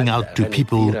 shouting out to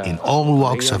people in all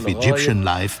walks of Egyptian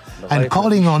life and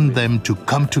calling on them to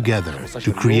come together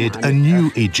to create a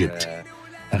new Egypt.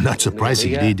 Not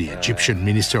surprisingly, the Egyptian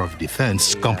Minister of Defense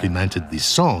complimented this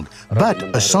song, but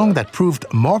a song that proved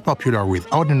more popular with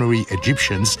ordinary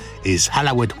Egyptians is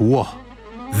Halawet Woh.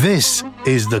 This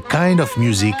is the kind of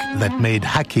music that made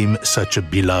Hakim such a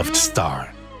beloved star.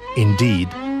 Indeed,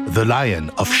 the lion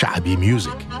of Sha'bi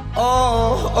music.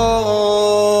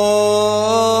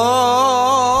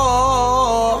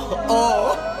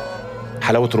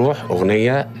 حلاوة روح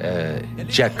أغنية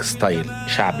جاك ستايل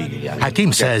شعبي يعني.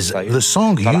 Hakim says the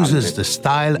song uses the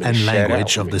style and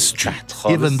language of the street,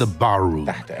 even the bar room.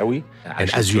 And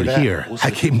as you'll hear,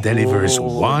 Hakim delivers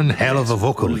one hell of a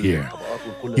vocal here.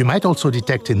 You might also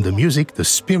detect in the music the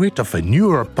spirit of a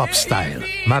newer pop style,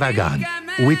 Maragan,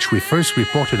 which we first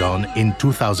reported on in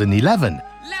 2011.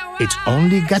 It's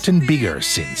only gotten bigger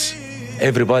since.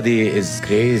 Everybody is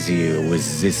crazy with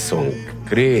this song.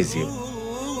 Crazy.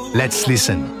 Let's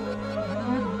listen.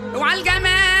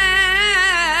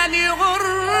 وعالجمال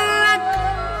يغرك،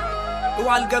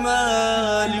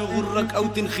 وعالجمال يغرك أو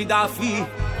تنخدع فيه،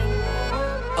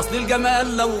 أصل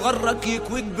الجمال لو غرك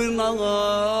يكويك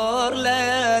بنار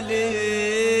لياليه.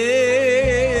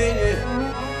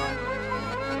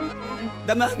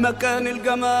 ده مهما كان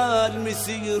الجمال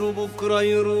مسير وبكرة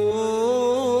يروح،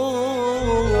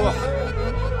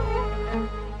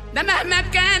 ده مهما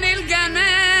كان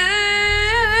الجمال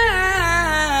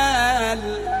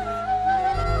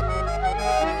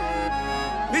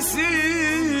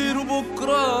مسير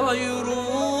وبكرة يروح.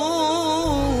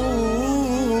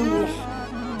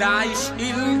 ده عشق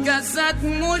الجسد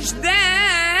مش دايم،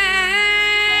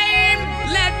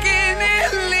 لكن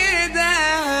اللي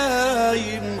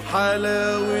دايم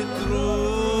حلاوة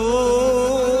روح.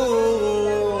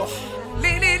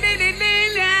 ليه ليه ليه ليه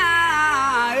ليه يا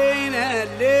عينا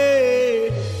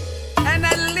ليه، أنا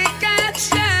اللي كان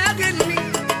شاغلني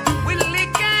واللي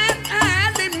كان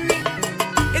قادمني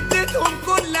اديتهم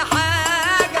كل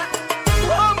حاجة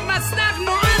وهم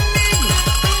استغنوا عني،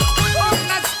 وهم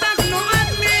استغنوا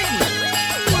عني،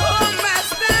 وهم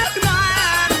استغنوا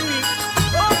عني،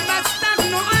 وهم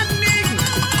استغنوا عني.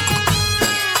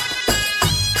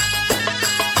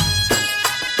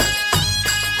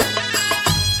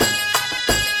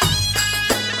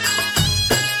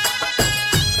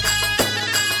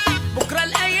 بكرة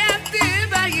الأيام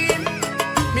تبين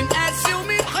من قاسي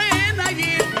ومن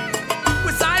حنين،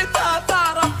 وساعتها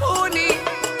تعرفوني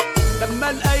لما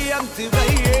الأيام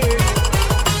تبين،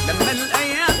 لما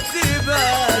الأيام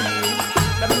تبين،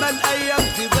 لما الأيام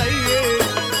تبين.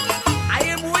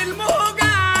 عيب والموجة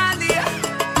عالية،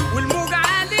 والموجة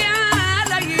عالية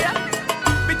عليا،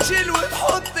 بتشيل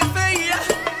وتحط فيا.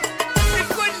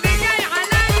 الكل جاي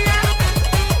عليا،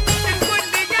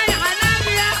 الكل جاي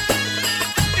عليا،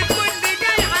 الكل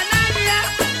جاي عليا.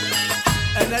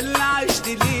 أنا اللي عشت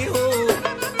ليهم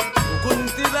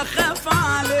وكنت بخاف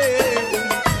عليهم،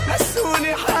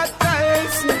 نسوني حتى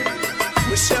اسمي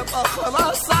مش هبقى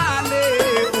خلاص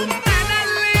عليهم. أنا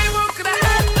اللي بكرة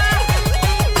هبقى،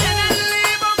 أنا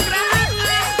اللي بكرة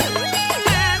هبقى،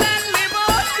 أنا اللي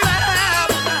بكرة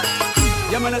هبقى.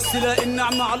 يا ما ناس تلاقي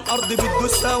النعمة على الأرض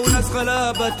بتدوسها، وناس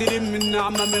غلابة تلم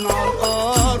النعمة من على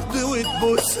الأرض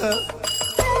وتبوسها.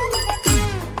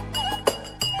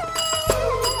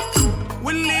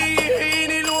 واللي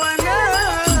يهين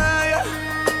الولاية،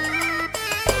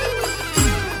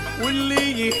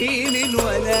 واللي يهين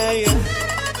الولاية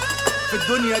في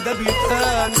الدنيا ده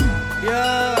بيتهان،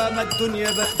 يا ما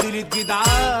الدنيا بهدلت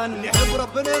جدعان نحب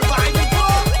ربنا يرفع ايدي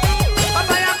فوق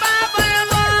بابا يا بابا يا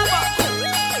بابا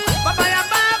بابا يا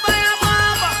بابا يا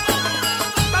بابا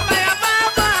بابا يا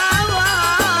بابا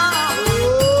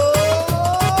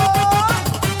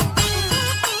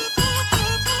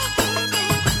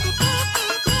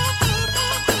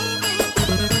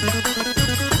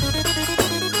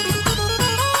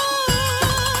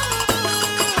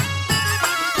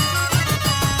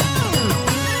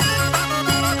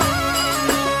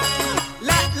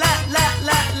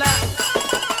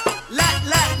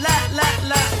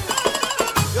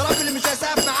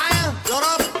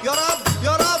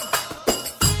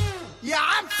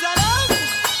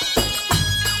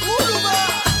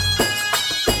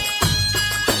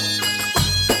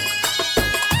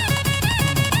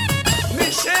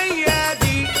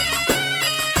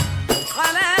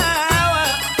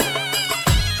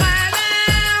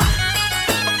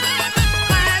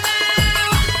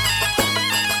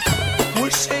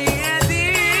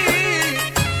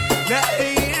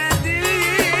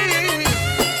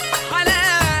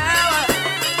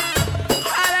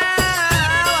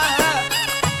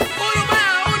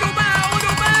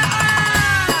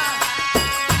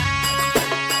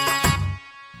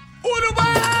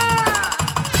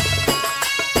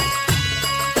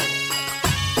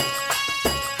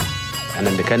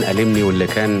كان ألمني واللي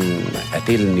كان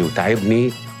قتلني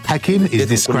وتعبني. Hakim is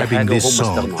describing this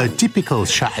song, a typical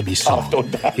Sha'abi song.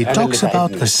 It talks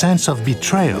about a sense of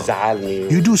betrayal.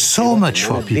 You do so much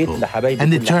for people,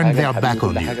 and they turn their back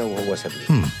on you.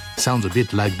 Sounds a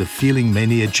bit like the feeling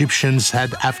many Egyptians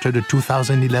had after the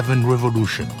 2011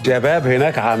 revolution. شباب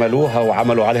هناك عملوها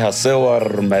وعملوا عليها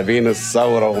صور ما بين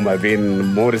الثورة وما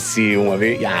بين مرسي وما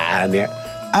بين يعني.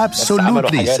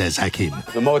 Absolutely, says Hakim.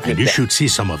 And you should see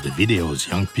some of the videos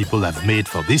young people have made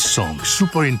for this song,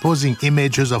 superimposing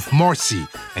images of Morsi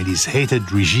and his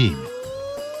hated regime.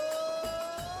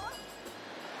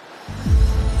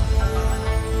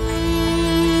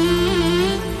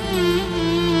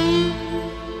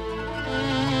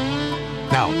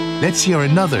 Now, let's hear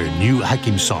another new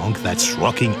Hakim song that's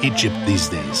rocking Egypt these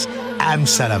days, Am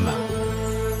Salama.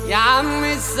 Ya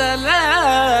Am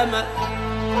Salama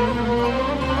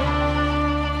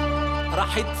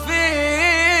راحت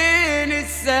فين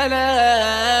السلامة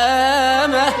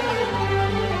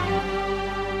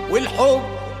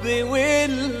والحب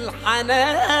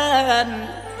والحنان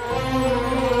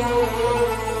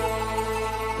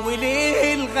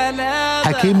وليه الغلابة.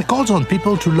 Hakim calls on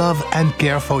people to love and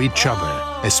care for each other,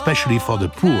 especially for the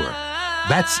poor.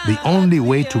 That's the only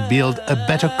way to build a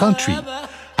better country.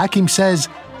 Hakim says,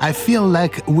 I feel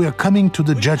like we're coming to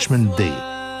the judgment day,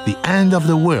 the end of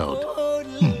the world.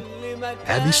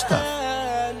 Heavy stuff.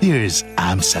 Here's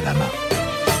Am Salama.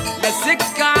 لا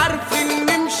سكة عارفين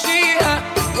نمشيها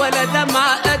ولا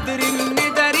دمعة قادرين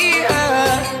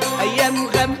نداريها أيام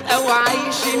غامقة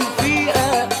وعايشين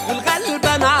فيها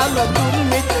والغلبان على طول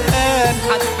متهان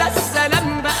حتى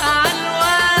السلام بقى على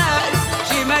الواقف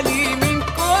شمال يمين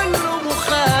كله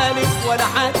مخالف ولا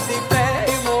حد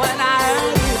فاهم ولا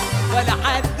عارف ولا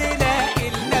حد لاقي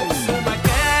لنفسه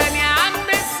مكان. يا عم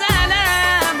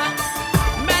السلامة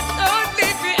ما تقولي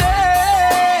في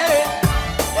ايه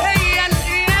هي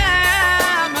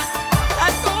القيامة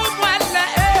هتقوم ولا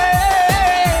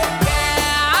ايه.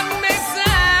 يا عم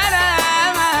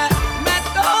السلامة ما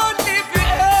تقولي في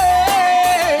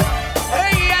ايه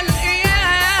هي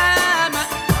القيامة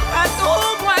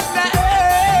هتقوم ولا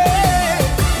ايه.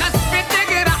 ناس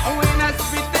بتجرح وناس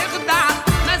بتجرح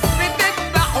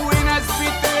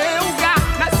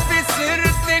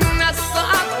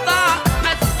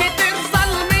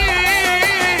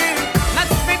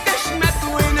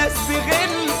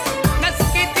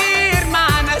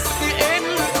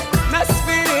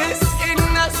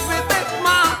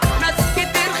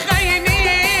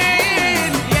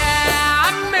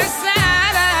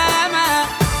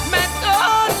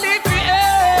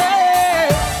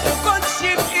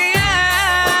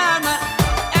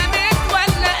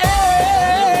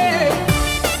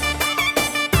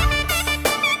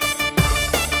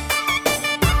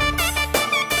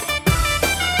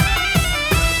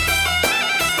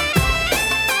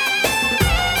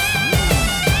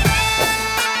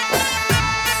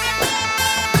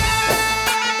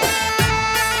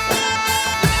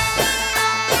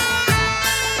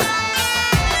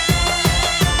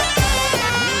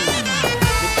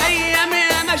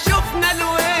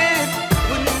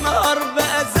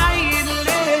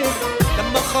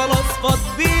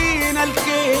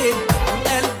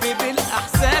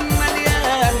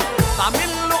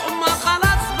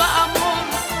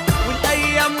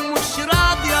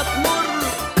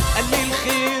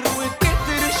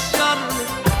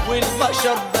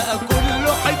والبشر بقى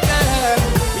كله حكاية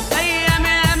من أيام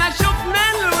ما شفنا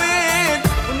الويل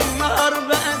والنهار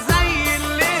بقى زي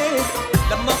الليل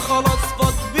لما خلاص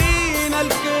فاض بينا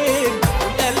الكيل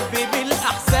والقلب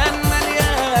بالأحزان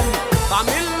مليان طعم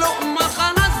اللقمة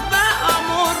خلاص بقى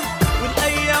مر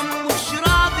والأيام مش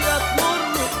راضية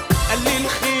تمر قل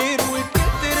الخير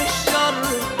وكتر الشر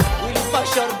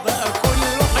والبشر بقى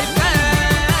كله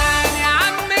حيتان يا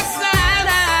عم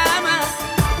السلامة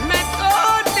ما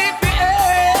تقولي في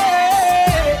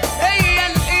ايه هي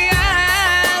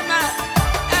القيامة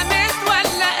قامت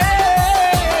ولا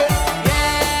ايه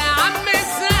يا عم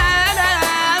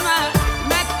السلامة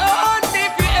ما تقولي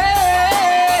في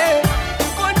ايه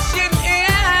تكونش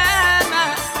القيامة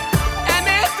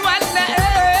قامت ولا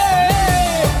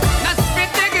ايه ناس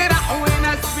بتجرح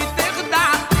وناس بتخدع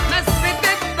ناس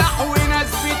بتذبح وناس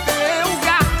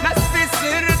بتوجع ناس في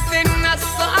سيرة الناس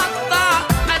تقطع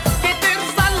ناس كتير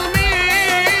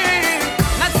ظالمين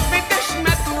ناس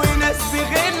بتشمت وناس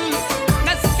بغل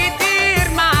ناس كتير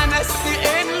مع ناس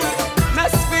تقل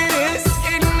ناس في رزق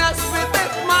الناس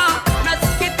بتطمع ناس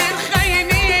كتير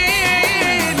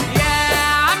خاينين يا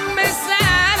عم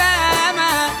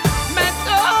السلامة ما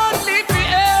تقولي في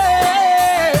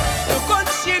ايه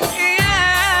تكونش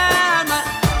القيامة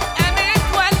قامت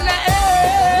ولا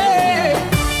ايه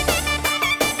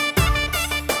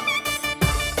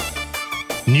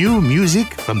New music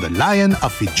from the Lion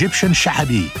of Egyptian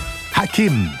Shahabi,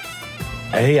 Hakim.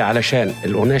 هي علشان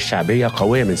الأغنية الشعبية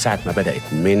قوية من ساعة ما بدأت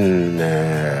من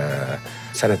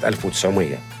سنة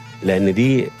 1900 لأن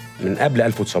دي من قبل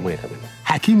 1900 كمان.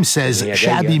 Hakim says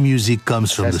Shahabi music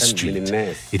comes from the street.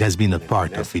 It has been a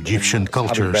part of Egyptian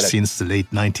culture since the late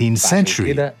 19th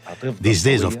century. These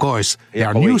days, of course, there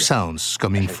are new sounds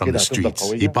coming from the streets,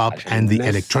 hip-hop and the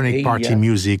electronic party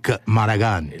music,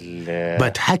 Maragan.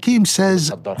 But Hakim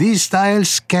says these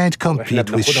styles can't compete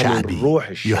with Shahabi.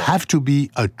 You have to be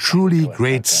a truly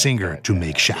great singer to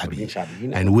make Shahabi.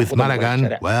 And with Maragan,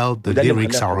 well, the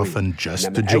lyrics are often just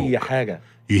a joke.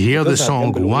 You hear the song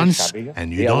once and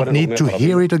you don't need to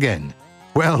hear it again.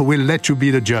 Well, we'll let you be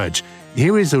the judge.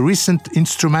 Here is a recent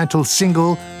instrumental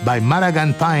single by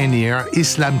Maragan pioneer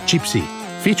Islam Chipsi,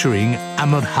 featuring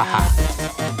Ahmed Haha.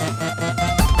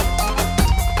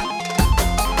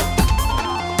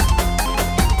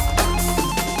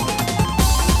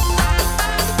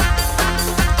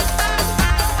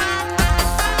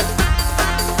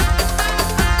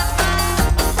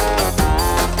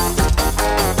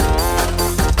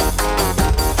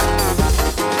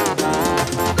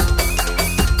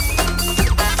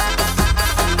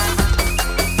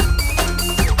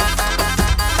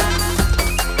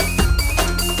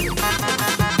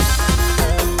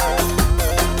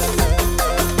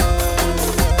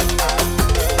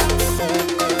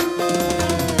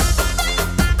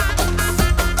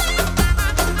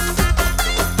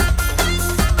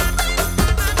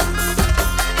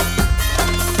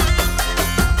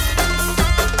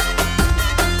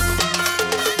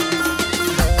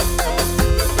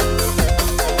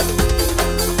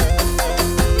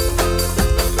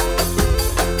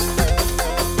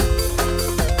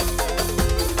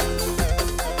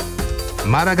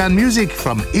 Maragan music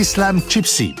from Islam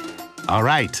Chipsi. All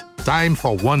right, time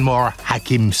for one more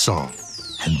Hakim song.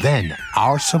 And then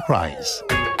our surprise.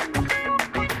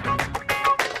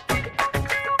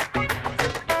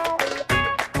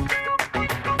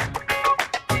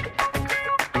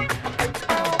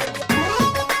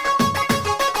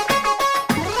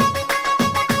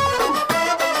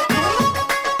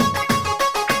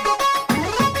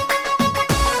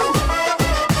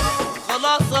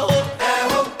 خلاص اهو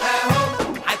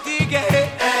هتيجي اهي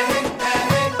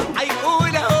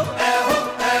هيقول اهو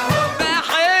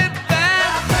بحبك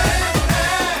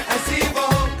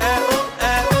هسيبه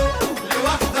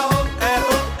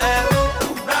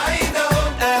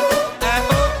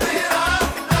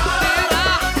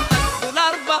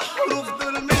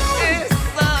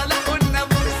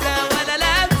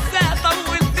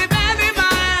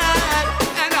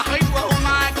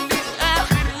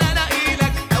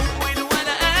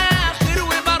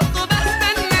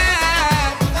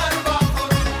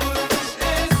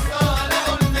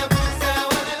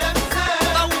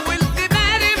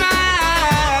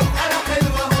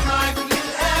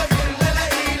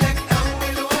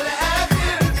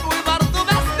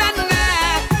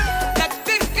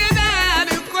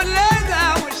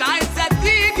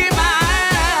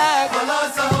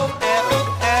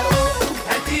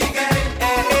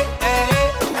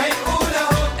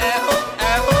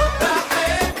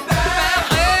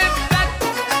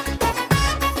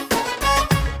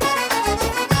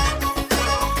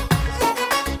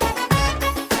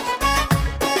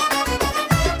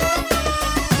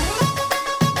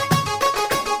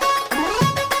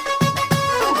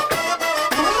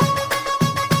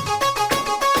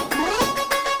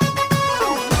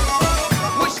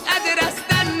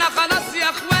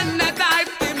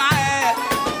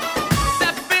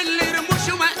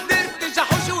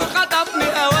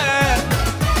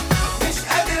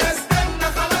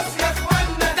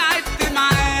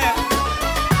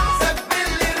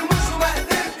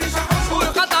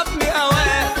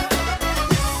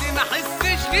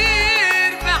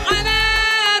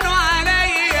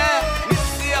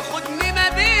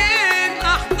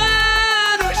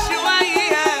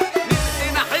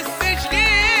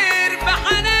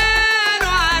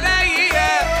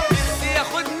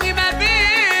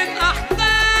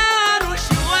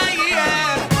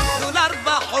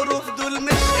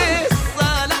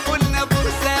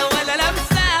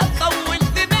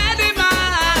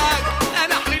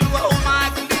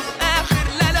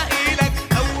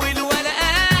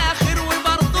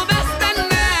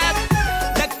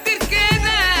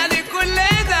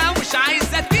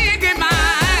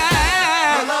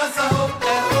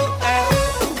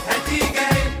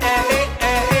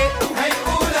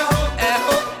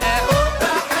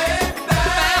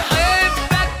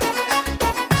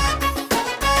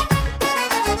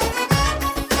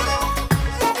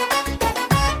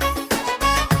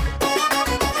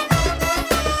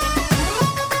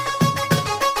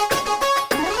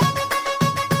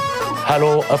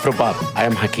Hello, Afropop. I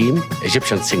am Hakim,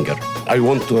 Egyptian singer. I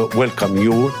want to welcome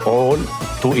you all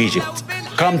to Egypt.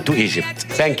 Come to Egypt.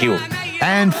 Thank you.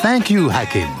 And thank you,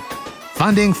 Hakim.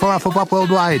 Funding for Afropop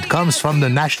Worldwide comes from the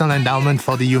National Endowment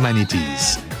for the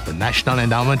Humanities, the National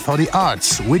Endowment for the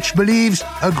Arts, which believes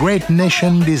a great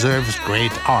nation deserves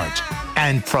great art,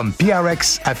 and from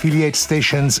PRX affiliate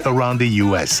stations around the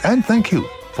US. And thank you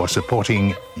for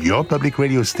supporting your public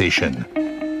radio station.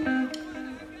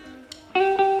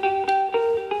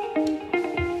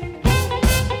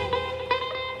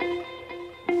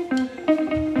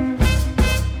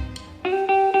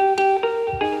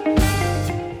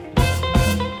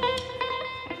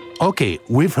 Okay,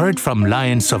 we've heard from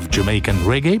Lions of Jamaican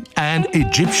Reggae and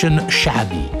Egyptian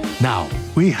Shabi. Now,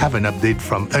 we have an update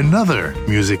from another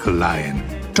musical lion,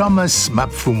 Thomas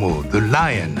Mapfumo, the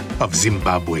Lion of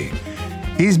Zimbabwe.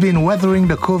 He's been weathering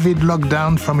the COVID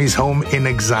lockdown from his home in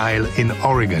exile in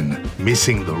Oregon,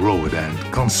 missing the road and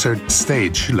concert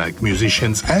stage like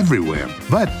musicians everywhere.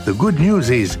 But the good news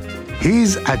is,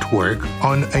 he's at work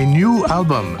on a new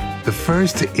album, the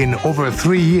first in over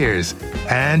 3 years,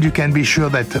 and you can be sure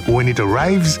that when it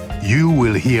arrives, you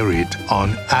will hear it on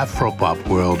Afropop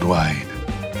Worldwide.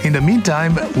 In the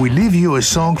meantime, we leave you a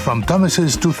song from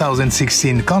Thomas's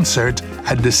 2016 concert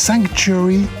at the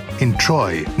Sanctuary in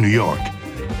Troy, New York.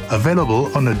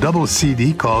 Available on a double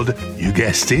CD called, you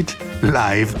guessed it,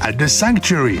 Live at the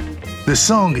Sanctuary. The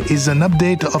song is an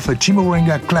update of a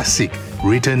Chimurenga classic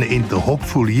written in the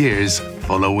hopeful years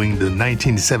following the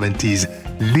 1970s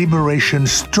liberation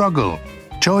struggle.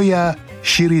 Choya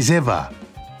Shirizeva.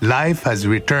 Life has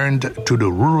returned to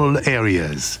the rural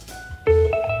areas.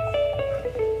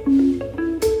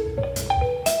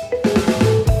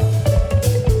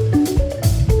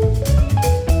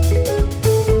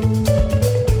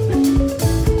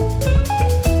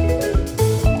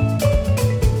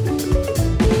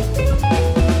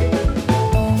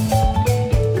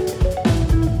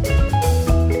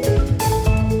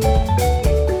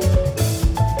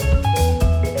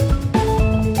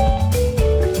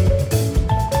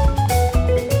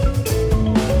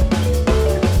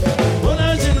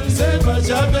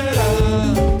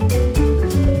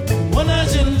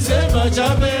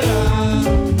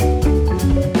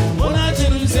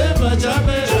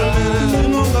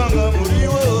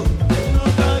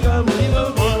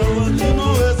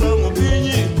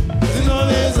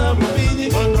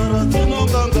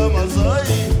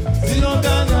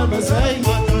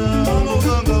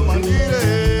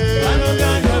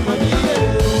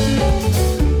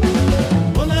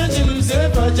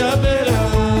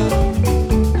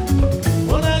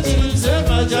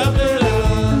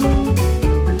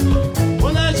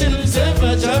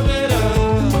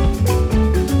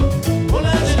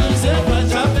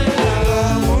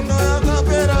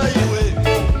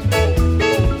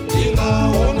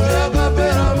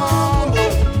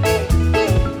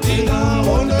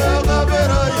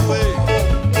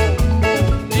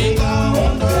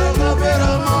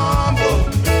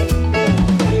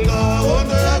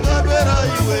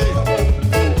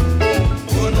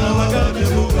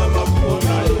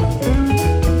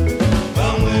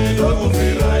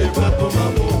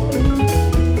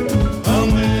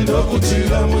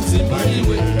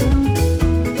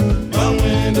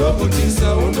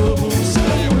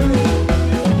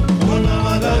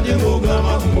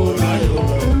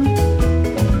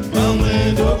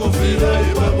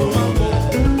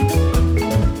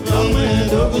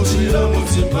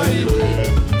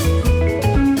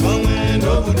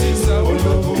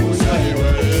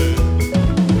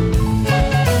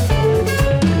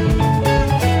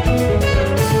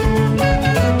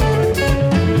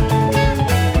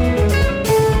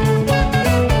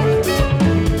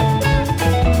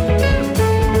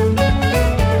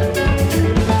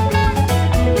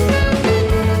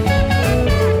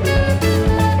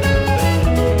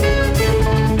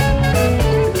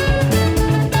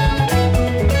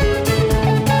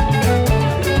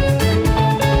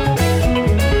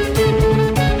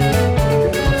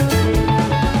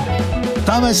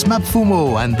 Thomas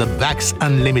Mapfumo and the Blacks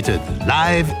Unlimited,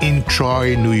 live in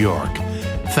Troy, New York.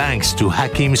 Thanks to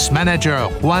Hakim's manager,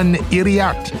 Juan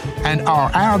Iriart, and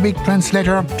our Arabic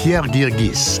translator, Pierre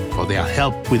Girgis, for their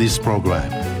help with this program.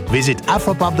 Visit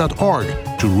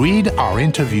afropop.org to read our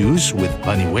interviews with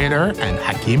Bunny Wailer and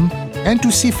Hakim, and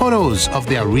to see photos of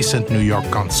their recent New York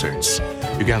concerts.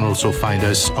 You can also find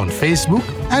us on Facebook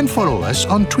and follow us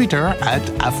on Twitter at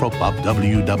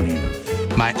AfropopWW.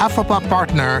 My Afropop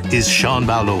partner is Sean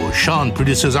Barlow. Sean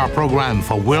produces our program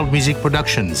for World Music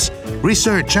Productions.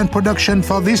 Research and production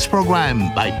for this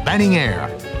program by Banning Air.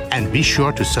 And be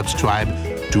sure to subscribe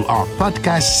to our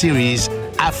podcast series,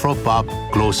 Afropop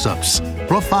Close-Ups.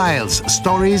 Profiles,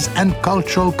 stories, and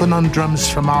cultural conundrums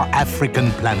from our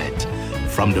African planet.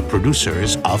 From the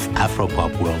producers of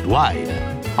Afropop Worldwide.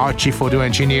 Our chief audio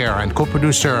engineer and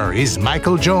co-producer is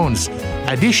Michael Jones.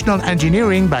 Additional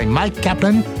engineering by Mike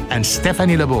Kaplan and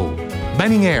Stephanie Lebeau.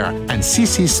 Banning Air and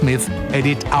CC Smith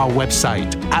edit our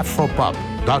website,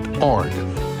 afropop.org.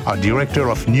 Our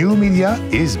director of new media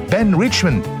is Ben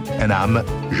Richmond, and I'm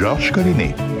Georges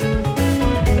Collinet.